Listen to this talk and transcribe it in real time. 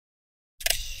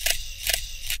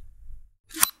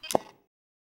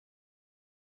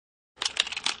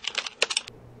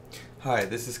Hi,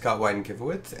 this is Scott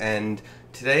Weidenkivowitz, and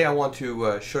today I want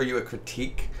to show you a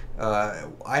critique.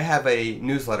 I have a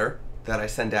newsletter that I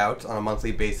send out on a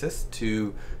monthly basis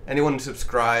to anyone who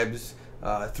subscribes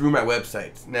through my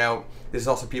website. Now, there's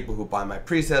also people who buy my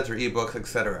presets or ebooks,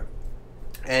 etc.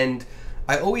 And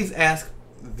I always ask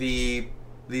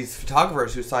these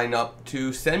photographers who sign up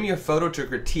to send me a photo to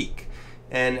critique.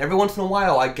 And every once in a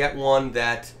while I get one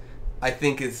that I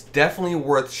think is definitely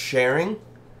worth sharing.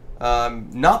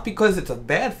 Not because it's a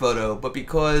bad photo, but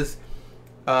because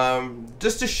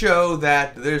just to show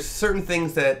that there's certain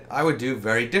things that I would do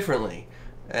very differently.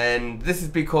 And this is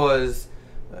because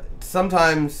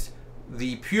sometimes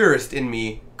the purist in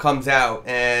me comes out,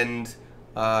 and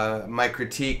my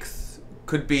critiques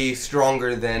could be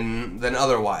stronger than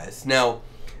otherwise. Now,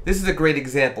 this is a great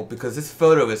example because this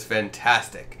photo is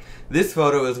fantastic. This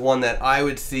photo is one that I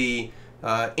would see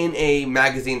in a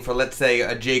magazine for, let's say,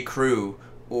 a J. Crew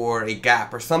or a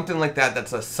Gap or something like that.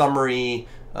 That's a summery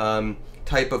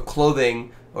type of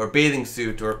clothing or bathing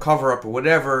suit or cover-up or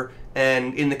whatever,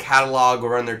 and in the catalog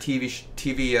or on their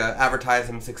TV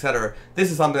advertisements, etc. This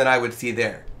is something that I would see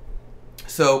there.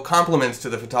 So compliments to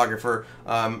the photographer.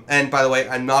 And by the way,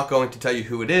 I'm not going to tell you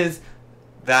who it is.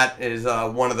 That is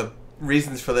one of the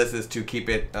reasons for this, is to keep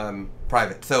it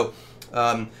private. So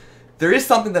there is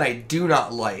something that I do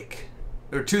not like,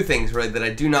 or two things really that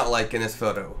I do not like in this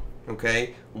photo.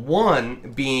 Okay,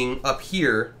 one being up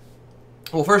here.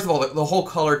 Well, first of all, the whole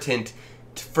color tint,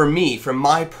 for me, from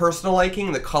my personal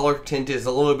liking, the color tint is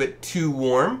a little bit too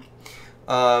warm.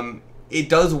 It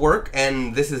does work,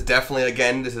 and this is definitely,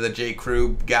 again, this is a J.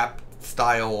 Crew Gap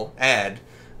style ad.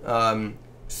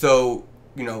 So,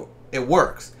 you know, it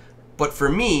works. But for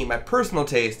me, my personal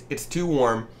taste, it's too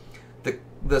warm.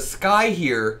 The sky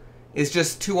here is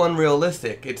just too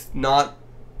unrealistic. It's not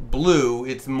blue,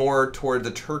 it's more toward the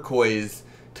turquoise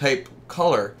type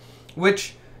color,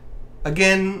 which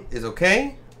again is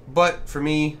okay, but for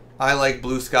me, I like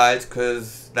blue skies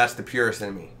because that's the purest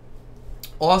in me.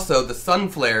 Also, the sun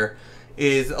flare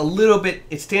is a little bit,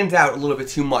 it stands out a little bit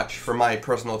too much for my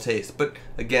personal taste, but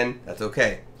again, that's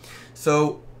okay.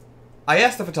 So I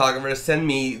asked the photographer to send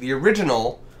me the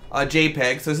original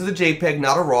JPEG. So this is a JPEG,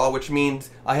 not a RAW, which means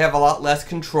I have a lot less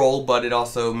control, but it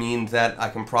also means that I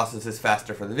can process this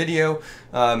faster for the video.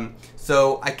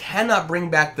 So I cannot bring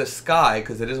back the sky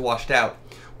because it is washed out.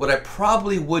 What I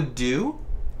probably would do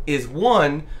is,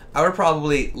 one, I would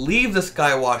probably leave the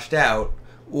sky washed out,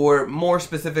 or more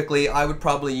specifically, I would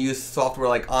probably use software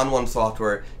like ON1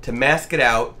 software to mask it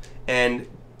out and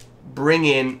bring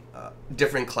in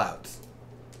different clouds.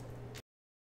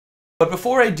 But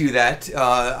before I do that,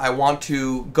 I want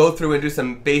to go through and do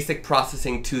some basic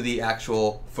processing to the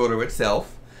actual photo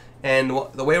itself. And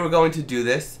the way we're going to do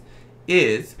this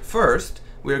is, first,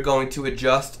 we're going to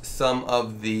adjust some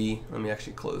of the, let me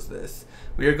actually close this.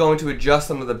 We are going to adjust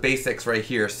some of the basics right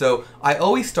here. So I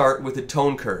always start with the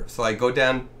tone curve. So I go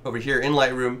down over here in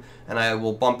Lightroom and I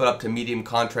will bump it up to medium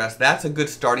contrast. That's a good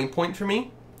starting point for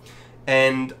me.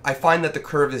 And I find that the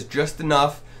curve is just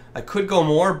enough. I could go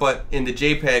more, but in the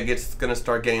JPEG it's going to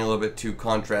start getting a little bit too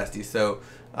contrasty, so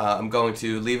I'm going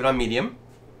to leave it on medium.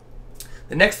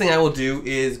 The next thing I will do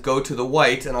is go to the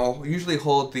white, and I'll usually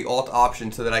hold the Alt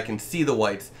option so that I can see the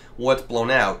whites, what's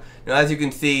blown out. Now, as you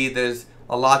can see, there's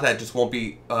a lot that just won't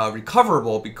be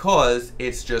recoverable because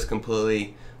it's just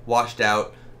completely washed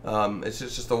out. It's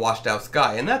just a washed out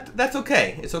sky, and that's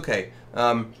okay. It's okay.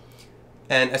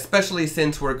 And especially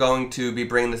since we're going to be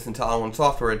bringing this into ON1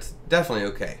 software, it's definitely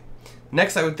okay.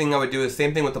 Next thing I would do is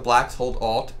same thing with the blacks, hold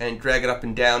Alt and drag it up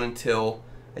and down until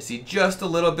I see just a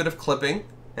little bit of clipping,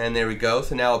 and there we go.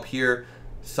 So now up here,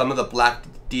 some of the black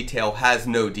detail has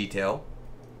no detail.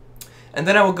 And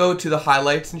then I will go to the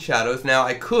highlights and shadows. Now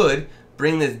I could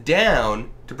bring this down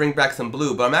to bring back some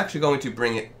blue, but I'm actually going to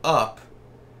bring it up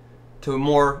to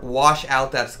more wash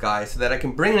out that sky so that I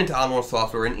can bring it into ON1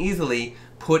 software and easily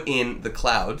put in the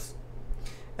clouds.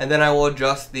 And then I will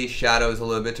adjust the shadows a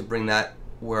little bit to bring that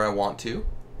where I want to.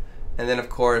 And then of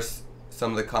course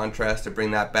some of the contrast to bring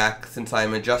that back. Since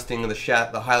I'm adjusting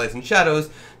the highlights and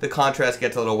shadows, the contrast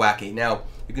gets a little wacky. Now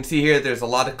you can see here there's a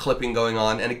lot of clipping going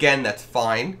on, and again, that's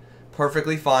fine,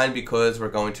 perfectly fine, because we're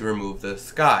going to remove the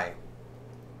sky.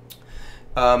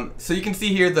 So you can see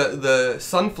here the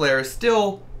sun flare is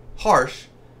still harsh,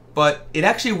 but it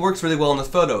actually works really well in this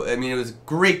photo. I mean, it was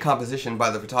great composition by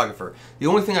the photographer. The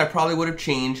only thing I probably would have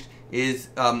changed is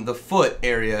the foot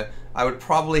area. I would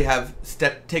probably have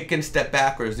taken a step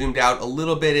back or zoomed out a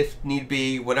little bit if need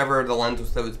be, whatever the lens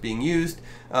was that was being used.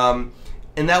 And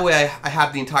that way I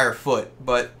have the entire foot.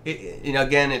 But you know,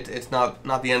 again, it's not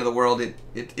the end of the world.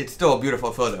 It's still a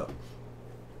beautiful photo.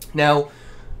 Now,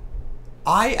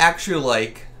 I actually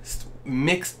like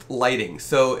mixed lighting.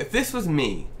 So if this was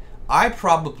me, I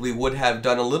probably would have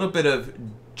done a little bit of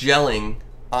gelling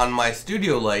on my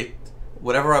studio light,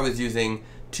 whatever I was using,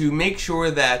 to make sure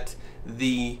that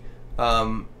the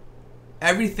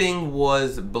everything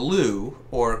was blue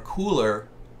or cooler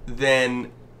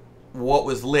than what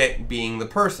was lit being the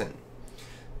person.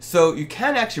 So you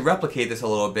can actually replicate this a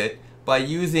little bit by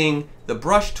using the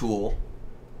brush tool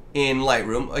in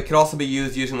Lightroom. It could also be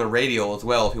used using the radial as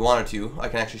well if you wanted to. I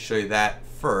can actually show you that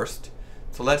first.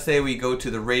 So let's say we go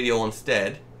to the radial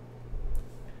instead,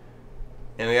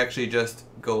 and we actually just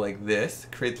go like this,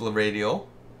 create the radial,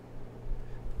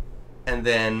 and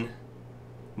then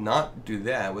not do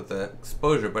that with the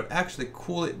exposure, but actually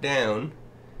cool it down.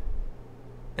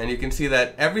 And you can see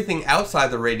that everything outside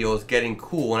the radial is getting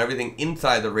cool and everything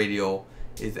inside the radial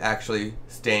is actually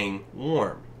staying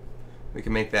warm. We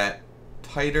can make that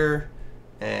tighter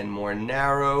and more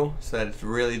narrow so that it's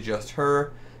really just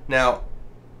her. Now,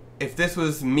 if this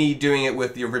was me doing it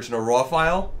with the original RAW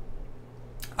file,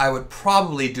 I would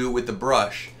probably do it with the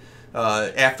brush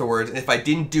afterwards. And if I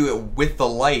didn't do it with the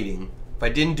lighting, if I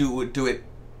didn't do it,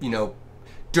 you know,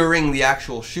 during the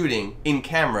actual shooting in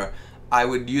camera, I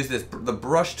would use the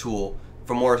brush tool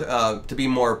for more to be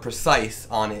more precise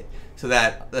on it, so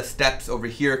that the steps over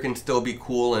here can still be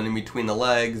cool, and in between the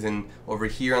legs and over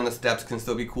here on the steps can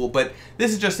still be cool. But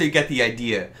this is just so you get the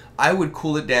idea. I would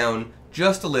cool it down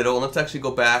just a little, and let's actually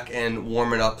go back and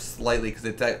warm it up slightly because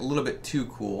it's a little bit too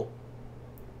cool.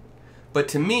 But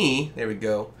to me, there we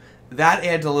go, that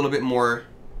adds a little bit more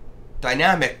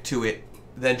dynamic to it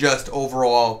than just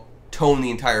overall tone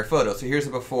the entire photo. So here's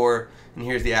the before, and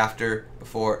here's the after,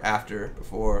 before, after,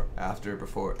 before, after,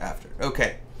 before, after.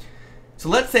 Okay, so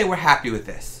let's say we're happy with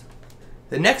this.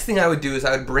 The next thing I would do is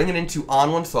I would bring it into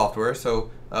ON1 software.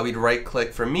 So we'd right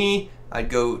click. For me, I'd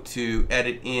go to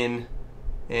edit in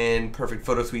Perfect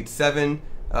Photo Suite 7,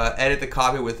 edit the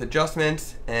copy with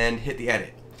adjustments, and hit the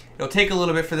edit. It'll take a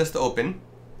little bit for this to open,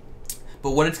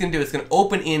 but what it's going to do is it's going to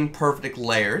open in Perfect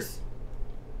Layers.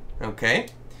 Okay.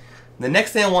 The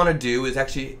next thing I want to do is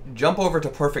actually jump over to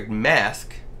Perfect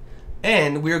Mask,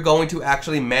 and we're going to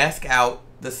actually mask out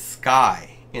the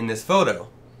sky in this photo.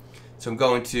 So I'm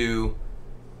going to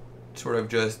sort of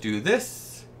just do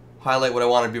this, highlight what I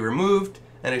want to be removed,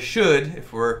 and it should,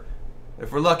 if we're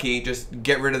lucky, just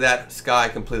get rid of that sky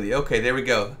completely. Okay, there we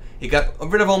go. It got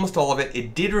rid of almost all of it.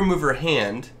 It did remove her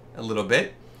hand a little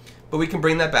bit, but we can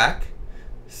bring that back.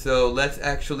 So let's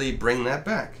actually bring that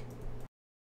back.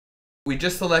 We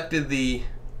just selected the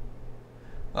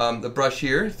brush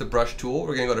here. It's the brush tool.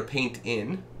 We're going to go to Paint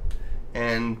In,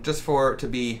 and just to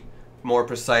be more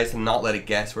precise and not let it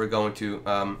guess, we're going to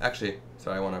actually,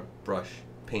 sorry, I want to brush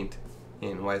Paint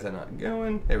In. Why is that not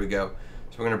going? There we go.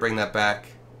 So we're going to bring that back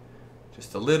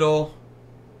just a little.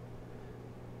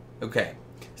 Okay,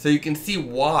 so you can see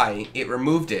why it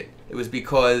removed it. It was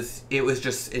because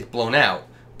it's blown out,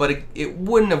 but it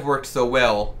wouldn't have worked so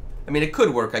well. I mean, it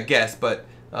could work, I guess, but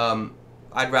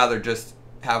I'd rather just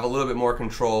have a little bit more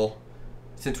control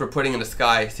since we're putting in the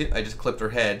sky. See, I just clipped her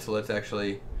head, so let's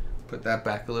actually put that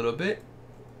back a little bit.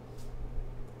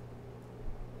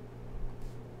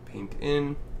 Paint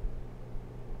in.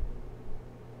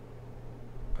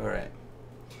 Alright.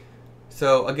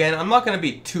 So again, I'm not going to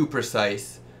be too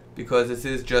precise because this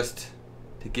is just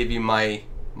to give you my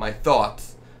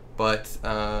thoughts, but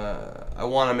I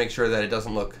want to make sure that it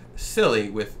doesn't look silly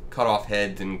with cut off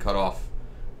heads and cut off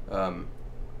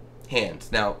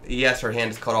hands. Now, yes, her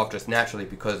hand is cut off just naturally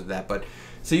because of that, but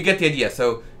so you get the idea.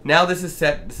 So now this is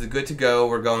set, this is good to go.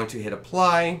 We're going to hit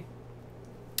apply,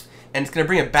 and it's going to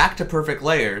bring it back to Perfect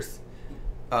Layers.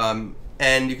 And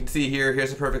you can see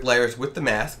here's the Perfect Layers with the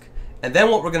mask. And then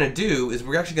what we're going to do is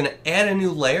we're actually going to add a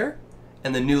new layer,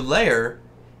 and the new layer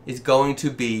is going to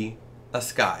be a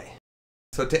sky.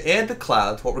 So to add the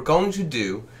clouds, what we're going to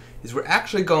do is we're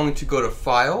actually going to go to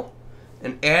File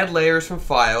and add layers from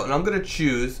File, and I'm going to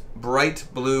choose bright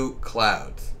blue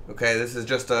clouds. Okay, this is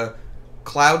just a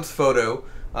clouds photo.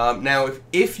 Now,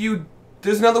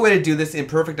 there's another way to do this in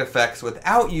Perfect Effects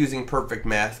without using Perfect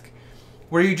Mask,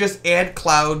 where you just add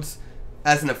clouds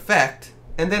as an effect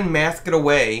and then mask it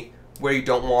away where you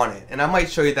don't want it. And I might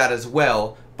show you that as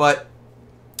well, but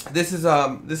this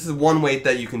is one way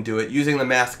that you can do it using the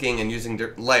masking and using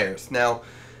layers. Now,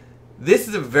 this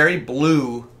is a very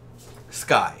blue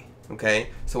sky. Okay,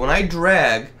 so when I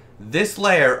drag this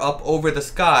layer up over the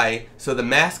sky so the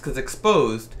mask is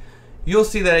exposed, you'll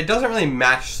see that it doesn't really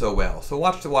match so well. So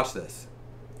watch this,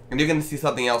 and you're going to see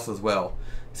something else as well.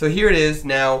 So here it is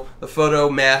now, the photo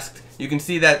masked. You can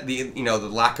see that the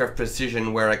lack of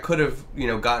precision where I could have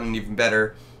gotten even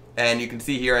better. And you can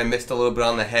see here I missed a little bit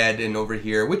on the head and over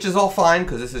here, which is all fine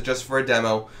because this is just for a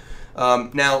demo.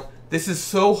 Now, this is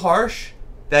so harsh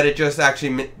that it just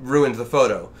actually ruins the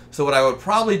photo. So what I would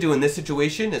probably do in this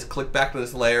situation is click back to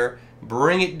this layer,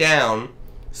 bring it down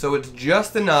so it's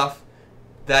just enough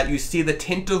that you see the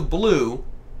tint of blue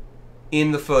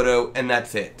in the photo, and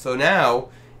that's it. So now,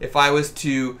 if I was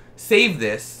to save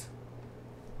this,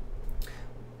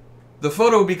 the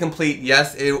photo will be complete.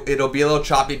 Yes, it'll be a little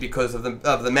choppy because of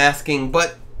the masking,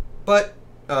 but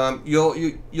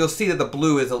you'll see that the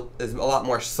blue is a lot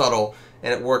more subtle,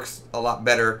 and it works a lot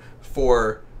better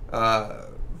for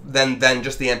than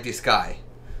just the empty sky.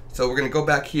 So we're gonna go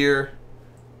back here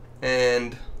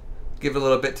and give it a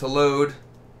little bit to load,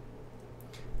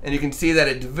 and you can see that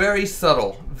it's very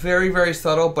subtle, very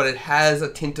subtle, but it has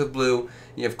a tint of blue.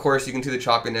 And of course, you can see the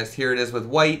choppiness. Here it is with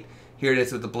white. Here it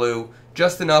is with the blue.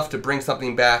 Just enough to bring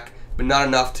something back, but not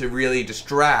enough to really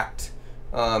distract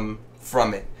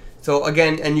from it. So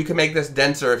again, and you can make this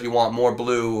denser if you want more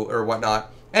blue or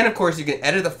whatnot. And of course, you can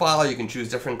edit the file, you can choose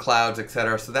different clouds,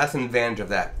 etc. So that's an advantage of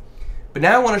that. But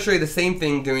now I want to show you the same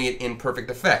thing doing it in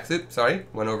Perfect Effects. Oops, sorry,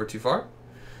 went over too far.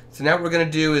 So now what we're going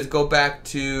to do is go back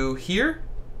to here,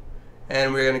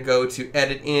 and we're going to go to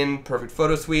Edit in Perfect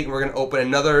Photo Suite, and we're going to open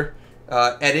another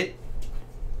edit.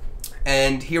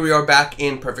 And here we are back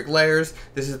in Perfect Layers.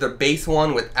 This is the base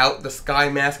one without the sky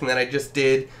masking that I just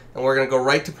did, and we're going to go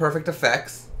right to Perfect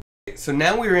Effects. So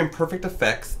now we're in Perfect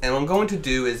Effects, and what I'm going to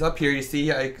do is up here, you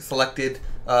see I selected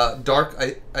dark,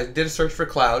 I did a search for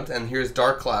clouds, and here's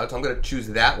dark clouds. I'm going to choose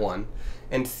that one,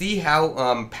 and see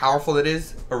how powerful it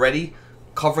is already,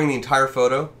 covering the entire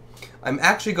photo. I'm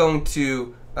actually going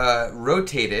to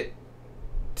rotate it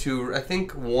to, I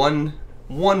think, one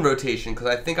rotation, because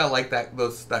I think I like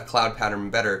that cloud pattern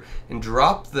better, and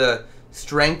drop the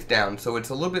strength down so it's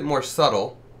a little bit more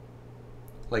subtle,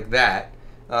 like that.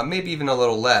 Maybe even a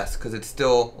little less, because it's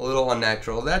still a little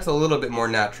unnatural. That's a little bit more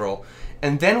natural.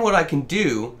 And then what I can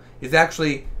do is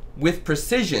actually, with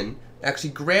precision, actually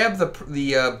grab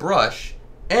the brush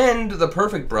and the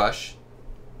perfect brush,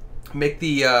 make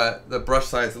the brush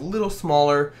size a little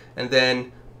smaller, and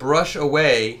then brush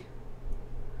away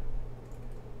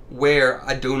where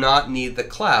I do not need the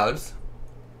clouds.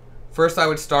 First I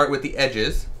would start with the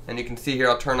edges, and you can see here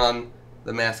I'll turn on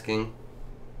the masking.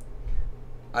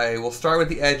 I will start with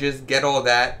the edges, get all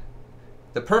that.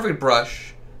 The perfect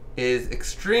brush is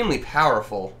extremely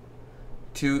powerful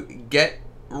to get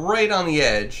right on the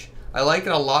edge. I like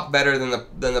it a lot better than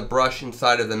the brush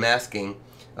inside of the masking.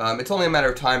 It's only a matter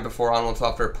of time before OnWorld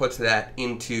Software puts that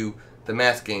into the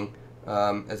masking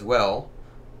as well.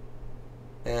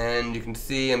 And you can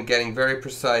see I'm getting very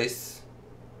precise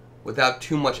without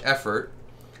too much effort.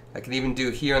 I can even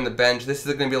do here on the bench. This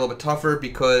is going to be a little bit tougher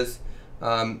because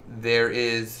there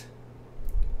is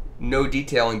no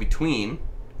detailing between.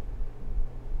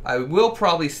 I will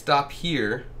probably stop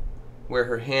here where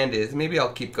her hand is. Maybe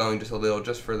I'll keep going just a little,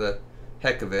 just for the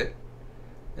heck of it.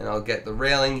 And I'll get the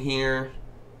railing here.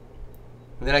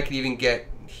 And then I could even get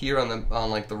here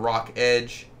on like the rock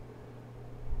edge.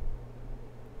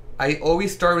 I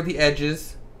always start with the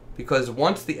edges, because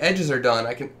once the edges are done,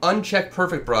 I can uncheck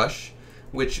Perfect Brush,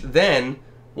 which then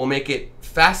will make it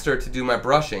faster to do my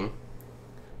brushing.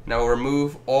 Now we'll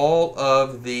remove all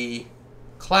of the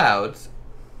clouds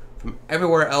from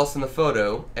everywhere else in the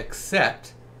photo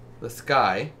except the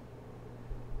sky.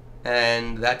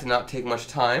 And that did not take much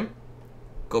time.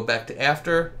 Go back to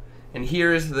after, and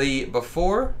here's the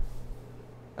before.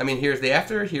 Here's the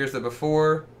after, here's the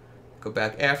before. Go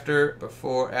back after,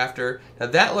 before, after. Now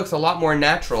that looks a lot more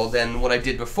natural than what I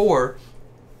did before,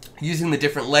 using the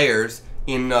different layers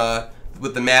in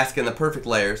with the mask and the perfect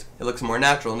layers. It looks more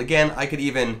natural. And again, I could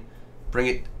even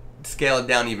scale it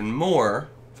down even more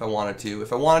if I wanted to.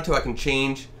 If I wanted to, I can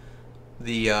change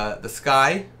the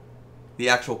sky, the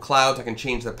actual clouds. I can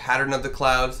change the pattern of the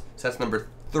clouds. So that's number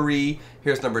 3.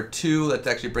 Here's number 2. Let's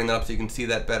actually bring that up so you can see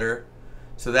that better.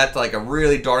 So that's like a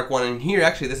really dark one. And here,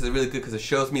 actually, this is really good because it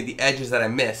shows me the edges that I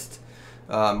missed,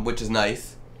 which is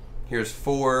nice. Here's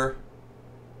 4.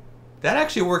 That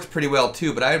actually works pretty well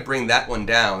too, but I would bring that one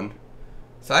down.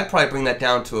 So I'd probably bring that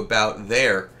down to about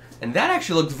there. And that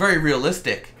actually looks very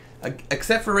realistic,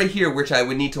 except for right here, which I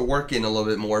would need to work in a little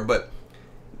bit more. But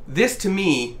this, to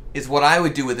me, is what I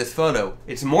would do with this photo.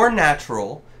 It's more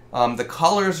natural. The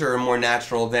colors are more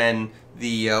natural than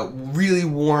the really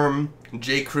warm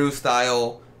J. Crew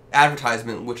style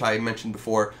advertisement, which I mentioned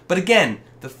before. But again,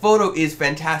 the photo is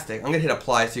fantastic. I'm gonna hit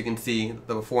apply so you can see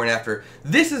the before and after.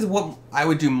 This is what I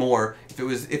would do more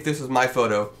if this was my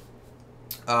photo.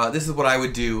 This is what I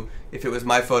would do if it was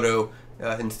my photo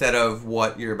instead of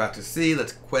what you're about to see.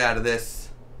 Let's quit out of this.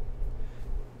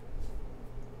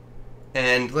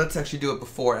 And let's actually do it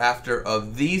before after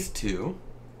of these two.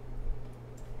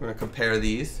 We're going to compare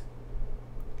these.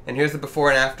 And here's the before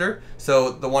and after. So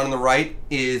the one on the right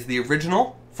is the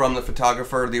original from the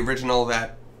photographer, the original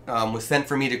that was sent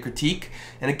for me to critique.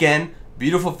 And again,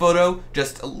 beautiful photo,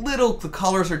 just a little, the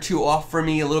colors are too off for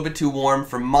me, a little bit too warm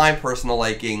for my personal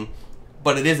liking,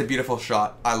 but it is a beautiful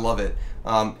shot. I love it.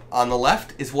 On the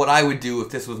left is what I would do if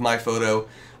this was my photo.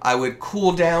 I would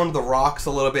cool down the rocks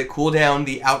a little bit, cool down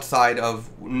the outside of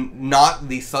not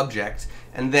the subject,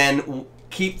 and then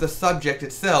keep the subject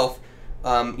itself,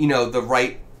 you know, the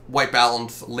right white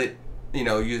balance lit, you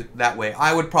know, use that way.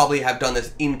 I would probably have done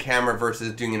this in camera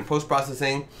versus doing it in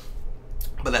post-processing,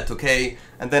 but that's okay.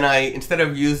 And then instead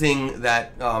of using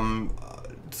that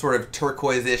sort of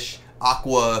turquoise-ish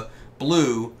aqua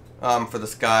blue for the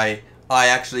sky, I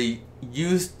actually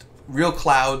used real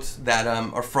clouds that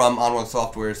are from ON1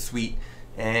 Software's suite,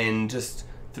 and just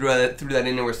threw that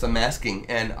in there with some masking,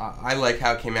 and I like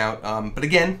how it came out. But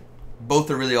again, both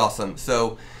are really awesome.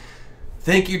 So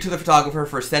thank you to the photographer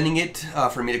for sending it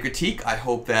for me to critique. I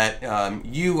hope that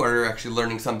you are actually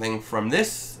learning something from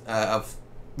this, of,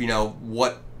 you know,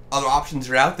 what other options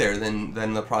are out there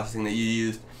than the processing that you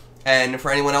used. And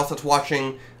for anyone else that's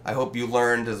watching, I hope you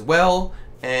learned as well,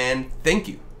 and thank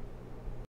you.